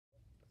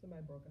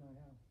Somebody broke in our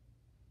house.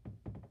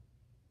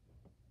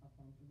 I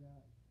found you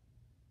that.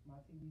 My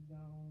TV's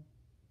gone.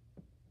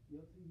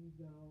 Your TV's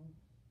gone.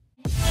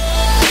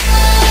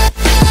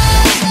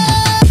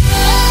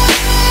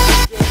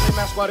 Hey,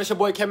 Mac Squad, it's your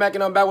boy K-Mac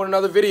and I'm back with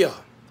another video.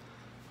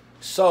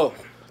 So,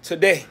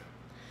 today,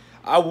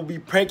 I will be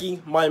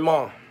pranking my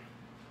mom.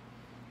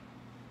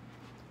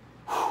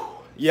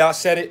 Yeah, I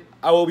said it.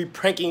 I will be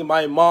pranking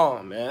my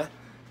mom, man.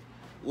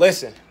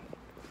 Listen,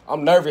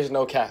 I'm nervous,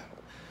 no cap.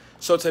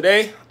 So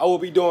today, I will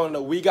be doing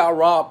the We Got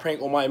Robbed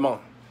prank on my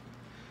mom.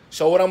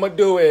 So what I'm going to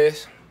do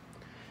is,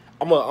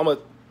 I'm gonna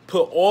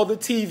put all the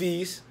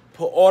TVs,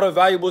 put all the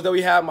valuables that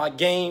we have, my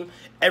game,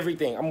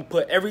 everything. I'm going to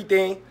put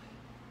everything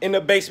in the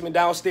basement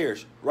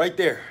downstairs, right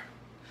there.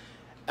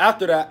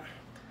 After that,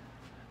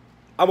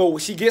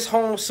 she gets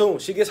home soon.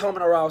 She gets home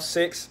at around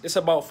 6. It's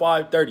about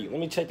 5:30. Let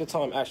me check the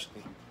time,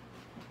 actually.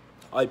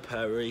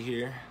 iPad right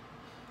here.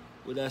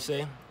 What did I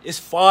say? It's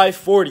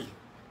 5:40.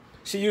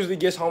 She usually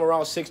gets home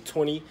around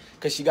 6:20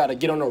 because she got to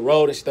get on the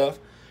road and stuff.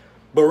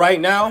 But right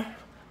now,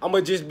 I'm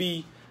going to just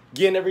be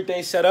getting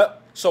everything set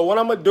up. So what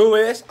I'm going to do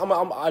is, I'm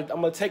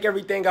going to take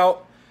everything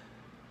out.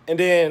 And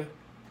then,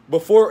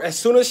 as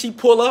soon as she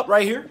pull up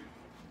right here,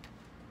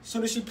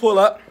 I'm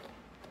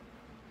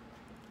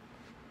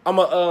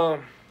going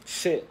to,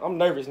 shit, I'm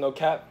nervous, no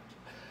cap.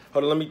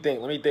 Hold on, let me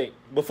think.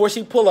 Before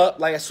she pull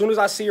up, like as soon as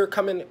I see her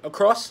coming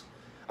across,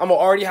 I'm going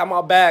to already have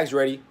my bags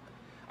ready.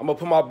 I'm going to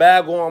put my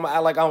bag on. I'm going to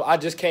act like I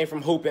just came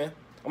from hooping.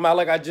 I'm going to act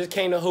like I just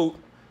came to hoop.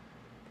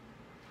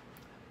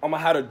 I'm going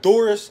to have the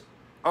doors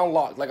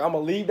unlocked. Like, I'm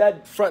going to leave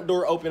that front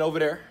door open over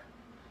there.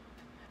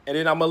 And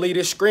then I'm going to leave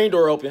this screen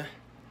door open.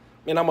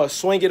 And I'm going to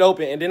swing it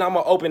open. And then I'm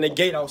going to open the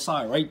gate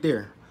outside right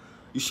there.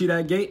 You see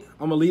that gate?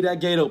 I'm going to leave that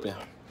gate open.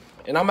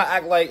 And I'm going to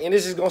act like, and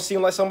this is going to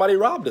seem like somebody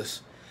robbed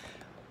us.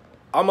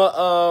 I'm going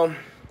to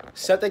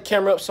set the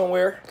camera up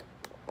somewhere.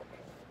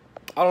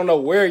 I don't know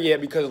where yet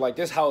because, like,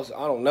 this house,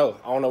 I don't know.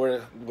 I don't know where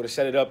to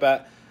set it up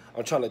at.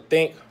 I'm trying to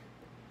think.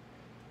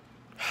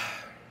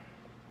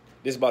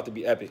 This is about to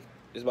be epic.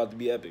 This is about to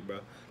be epic,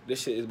 bro.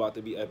 This shit is about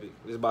to be epic.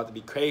 This is about to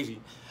be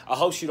crazy. I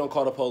hope she don't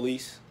call the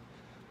police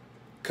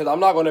because I'm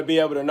not going to be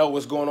able to know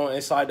what's going on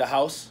inside the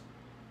house.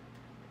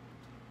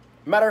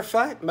 Matter of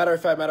fact.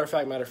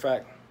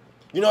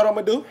 You know what I'm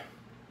going to do?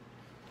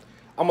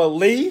 I'm going to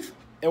leave,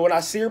 and when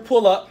I see her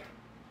pull up,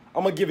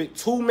 I'm going to give it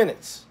 2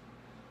 minutes.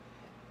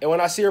 And when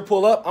I see her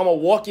pull up, I'm going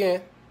to walk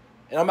in,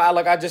 and I'm going to act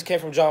like I just came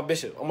from John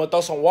Bishop. I'm going to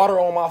throw some water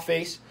on my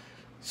face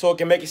so it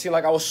can make it seem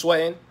like I was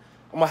sweating.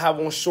 I'm going to have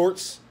on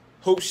shorts,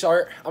 hoop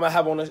shirt. I'm going to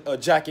have on a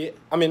jacket.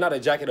 I mean, not a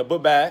jacket, a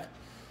book bag.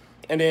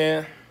 And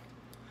then,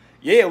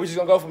 yeah, we're just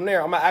going to go from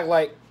there. I'm going to act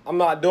like I'm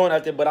not doing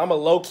nothing, but I'm going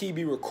to low-key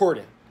be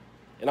recording.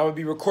 And I'm going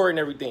to be recording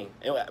everything.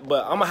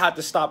 But I'm going to have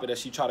to stop it if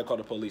she try to call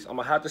the police. I'm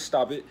going to have to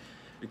stop it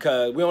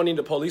because we don't need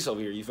the police over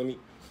here, you feel me?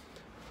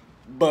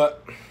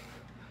 But,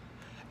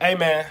 hey,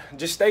 man,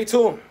 just stay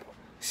tuned.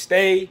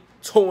 Stay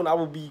tuned. I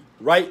will be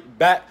right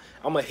back.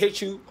 I'm going to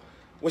hit you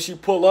when she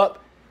pull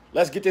up.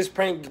 Let's get this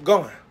prank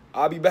going.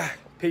 I'll be back.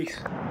 Peace.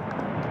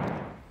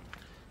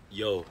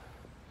 Yo,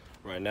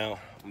 right now,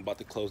 I'm about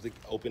to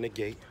open the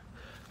gate.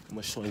 I'm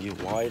going to show you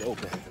wide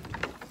open.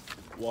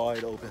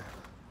 Wide open.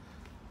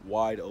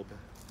 Wide open.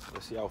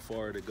 Let's see how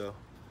far it'll go.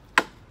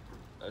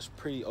 That's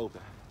pretty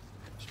open.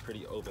 It's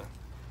pretty open.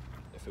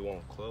 If it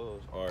won't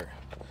close. All right.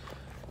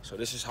 So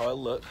this is how it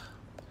look.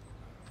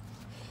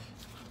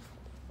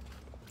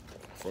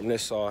 From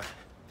this side.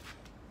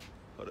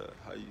 Hold up.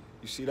 How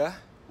you see that?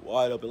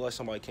 Wide open like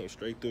somebody came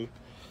straight through.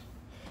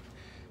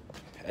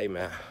 Hey,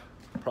 man.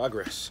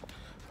 Progress.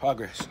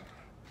 And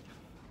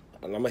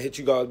I'm going to hit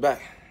you guys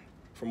back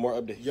for more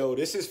updates. Yo,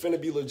 this is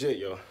finna be legit,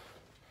 yo.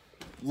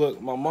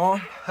 Look, my mom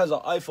has an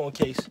iPhone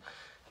case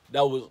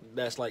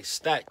that's like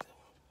stacked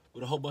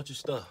with a whole bunch of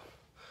stuff.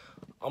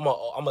 I'm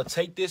gonna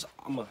take this,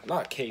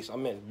 not case, I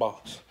meant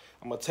box.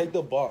 I'm gonna take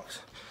the box,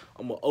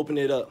 I'm gonna open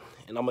it up,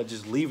 and I'm gonna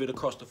just leave it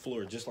across the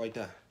floor, just like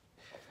that.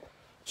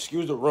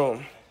 Excuse the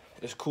room,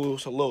 it's cool,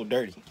 it's a little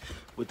dirty,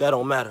 but that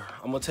don't matter.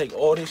 I'm gonna take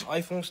all this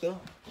iPhone stuff,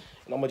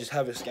 and I'm gonna just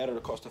have it scattered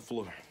across the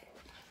floor.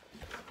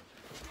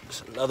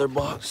 It's another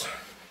box.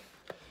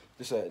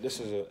 This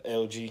is a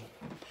LG,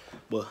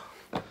 but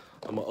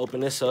I'm gonna open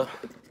this up,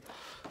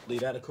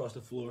 leave that across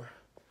the floor.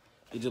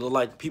 It just look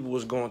like people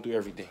was going through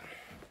everything.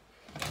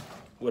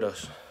 What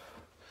else?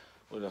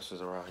 What else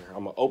is around here?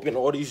 I'm gonna open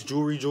all these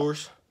jewelry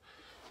drawers,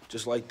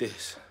 just like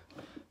this.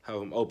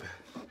 Have them open.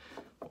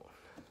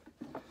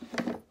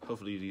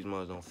 Hopefully these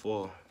mugs don't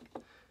fall.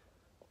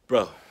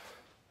 Bro.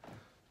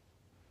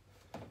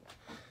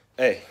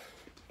 Hey,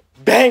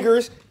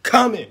 bangers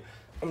coming.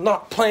 I'm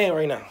not playing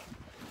right now.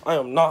 I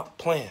am not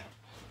playing.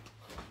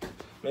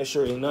 Make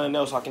sure there's nothing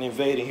else I can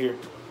invade in here.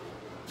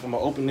 I'm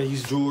gonna open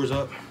these drawers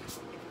up.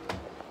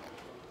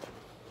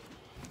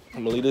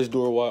 I'm gonna leave this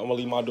door wide. I'm gonna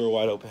leave my door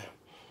wide open.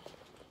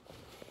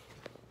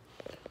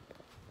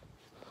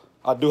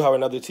 I do have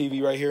another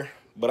TV right here,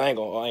 but I ain't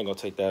gonna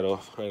take that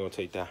off. I ain't gonna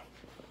take that.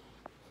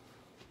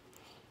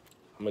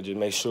 I'm gonna just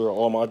make sure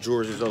all my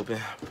drawers is open.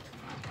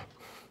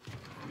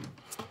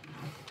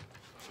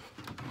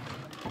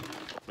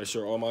 Make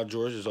sure all my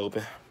drawers is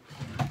open.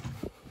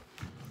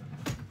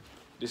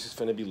 This is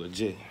finna be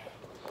legit.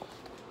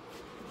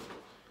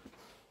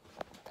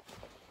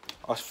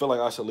 I feel like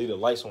I should leave the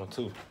lights on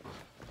too,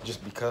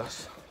 just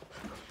because.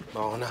 I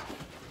don't know.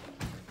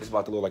 It's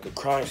about to look like a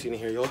crime scene in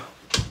here, y'all.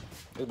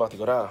 It's about to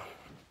go down.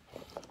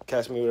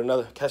 Catch me in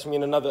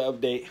another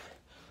update.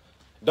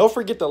 Don't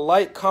forget to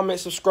like, comment,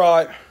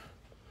 subscribe,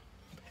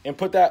 and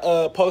put that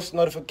post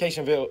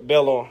notification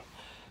bell on,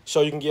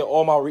 so you can get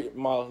all my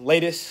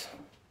latest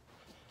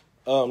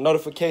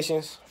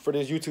notifications for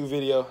this YouTube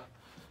video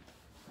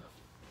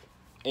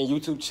and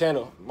YouTube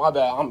channel. My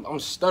bad, I'm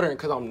stuttering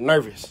because I'm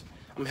nervous.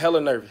 I'm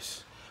hella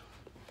nervous.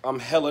 I'm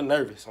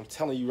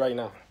telling you right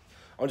now.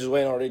 I'm just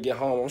waiting on her to get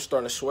home. I'm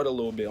starting to sweat a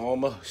little bit,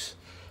 almost.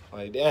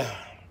 Like, damn.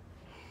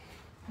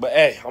 But,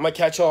 hey, I'm going to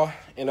catch y'all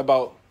in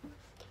about,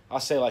 I'll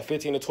say, like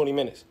 15 to 20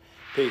 minutes.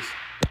 Peace.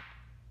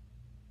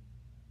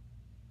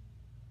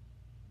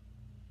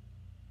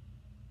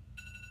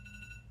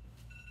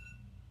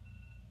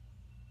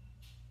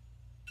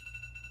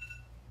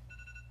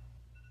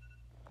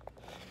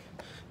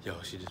 Yo,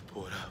 she just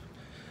pulled up.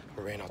 I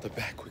ran out the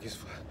back quick as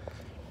fuck.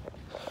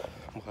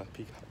 I'm gonna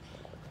peek out.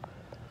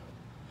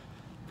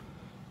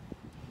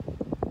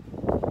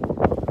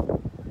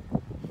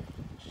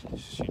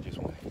 She just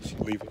went. She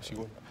leaving. She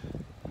going.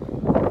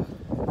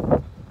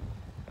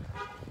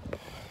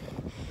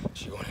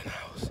 She going in the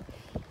house.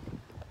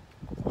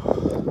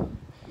 I'm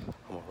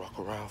gonna rock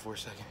around for a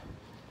second.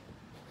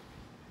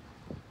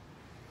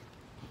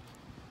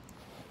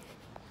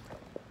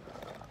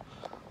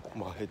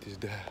 I'm gonna hit this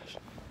dash.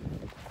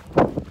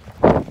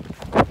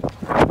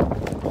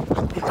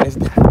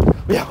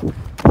 We out.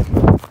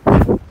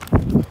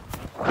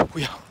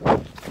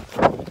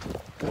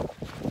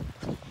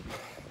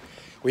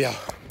 We out.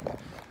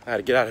 I had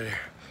to get out of there.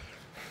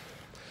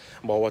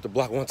 I'm about to walk the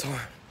block one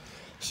time.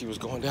 She was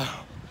going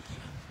down.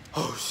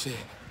 Oh shit.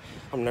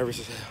 I'm nervous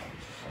as hell.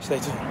 Stay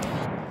tuned.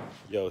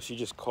 Yo, she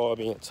just called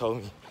me and told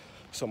me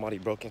somebody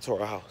broke into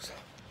her house.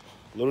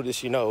 Little did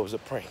she know it was a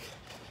prank.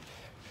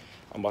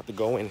 I'm about to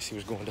go in and see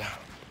what's going down.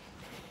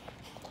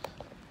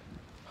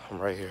 I'm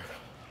right here.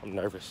 I'm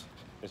nervous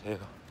as hell.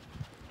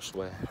 I'm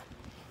sweating.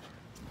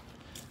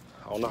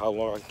 I don't know how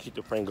long I can keep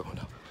the prank going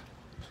though.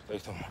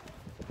 Stay tuned.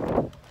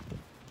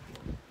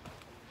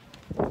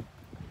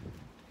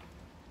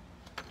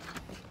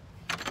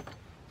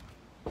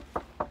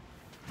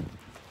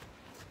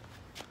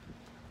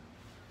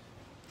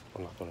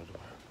 I'm not gonna do it.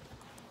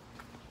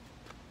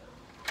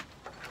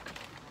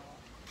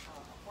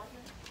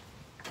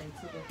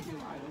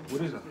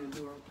 What is that?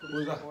 Who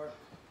is that?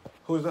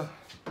 Who is that?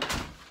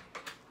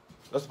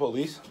 That's the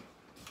police.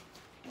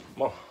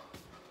 Mom.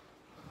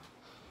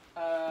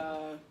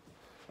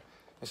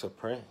 It's a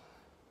prank.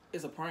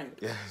 It's a prank.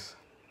 Yes.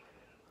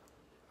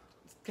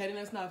 Kaden,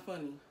 that's not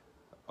funny.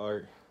 All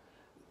right.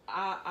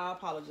 I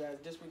apologize.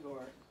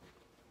 Disregard.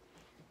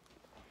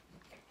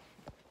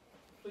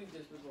 Please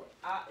disregard.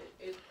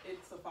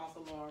 It's a false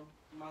alarm.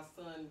 My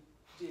son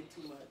did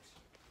too much.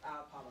 I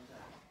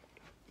apologize.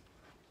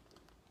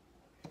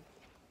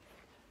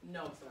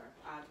 No, sir.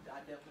 I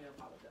definitely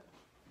apologize.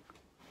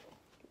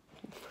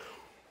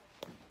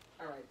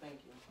 All right, thank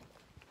you.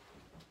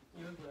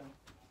 You as well.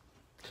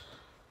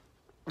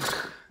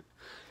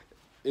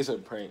 It's a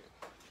prank.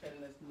 And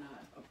that's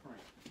not a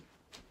prank.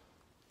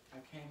 I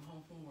came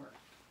home from work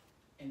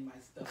and my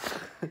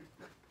stuff.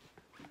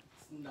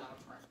 It's not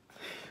a prank.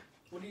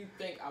 What do you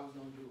think I was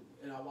gonna do?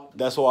 And I walked.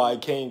 That's why I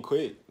came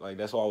quick. Like,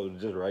 that's why I was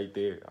just right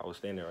there. I was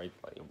standing right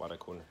like by the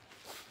corner.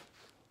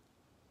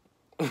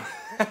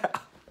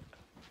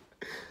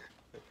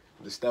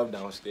 The stuff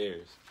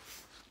downstairs.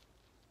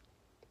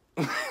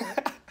 It's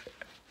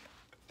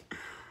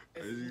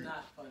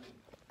not funny.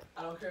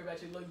 I don't care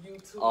about your little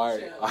YouTube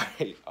channel.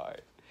 All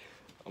right.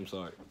 I'm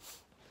sorry.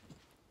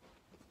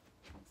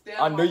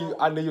 I knew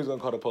you was gonna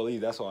call the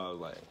police. That's why I was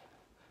like,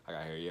 I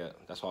got here yet.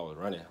 That's why I was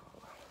running.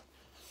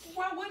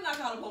 Why wouldn't I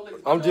call the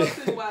police? I'm just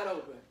sitting wide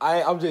open.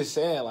 I'm just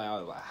saying, like,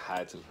 I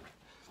had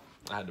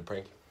to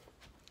prank you.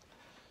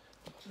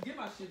 Get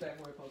my shit back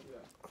where it's supposed to go.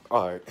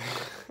 All right.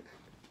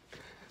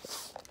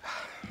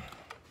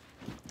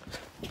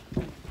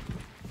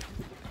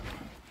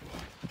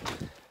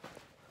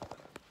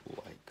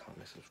 Like,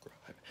 comment, subscribe.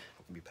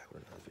 I'll be back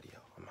with another video.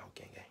 I'm out,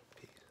 gang.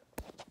 Peace.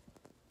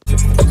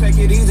 Take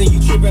it easy, you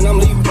tripping, I'm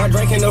leaving my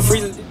drink in the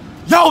freezer.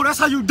 Yo, that's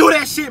how you do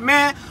that shit,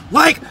 man.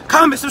 Like,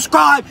 comment,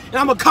 subscribe, and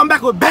I'm gonna come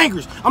back with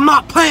bangers. I'm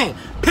not playing.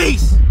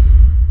 Peace.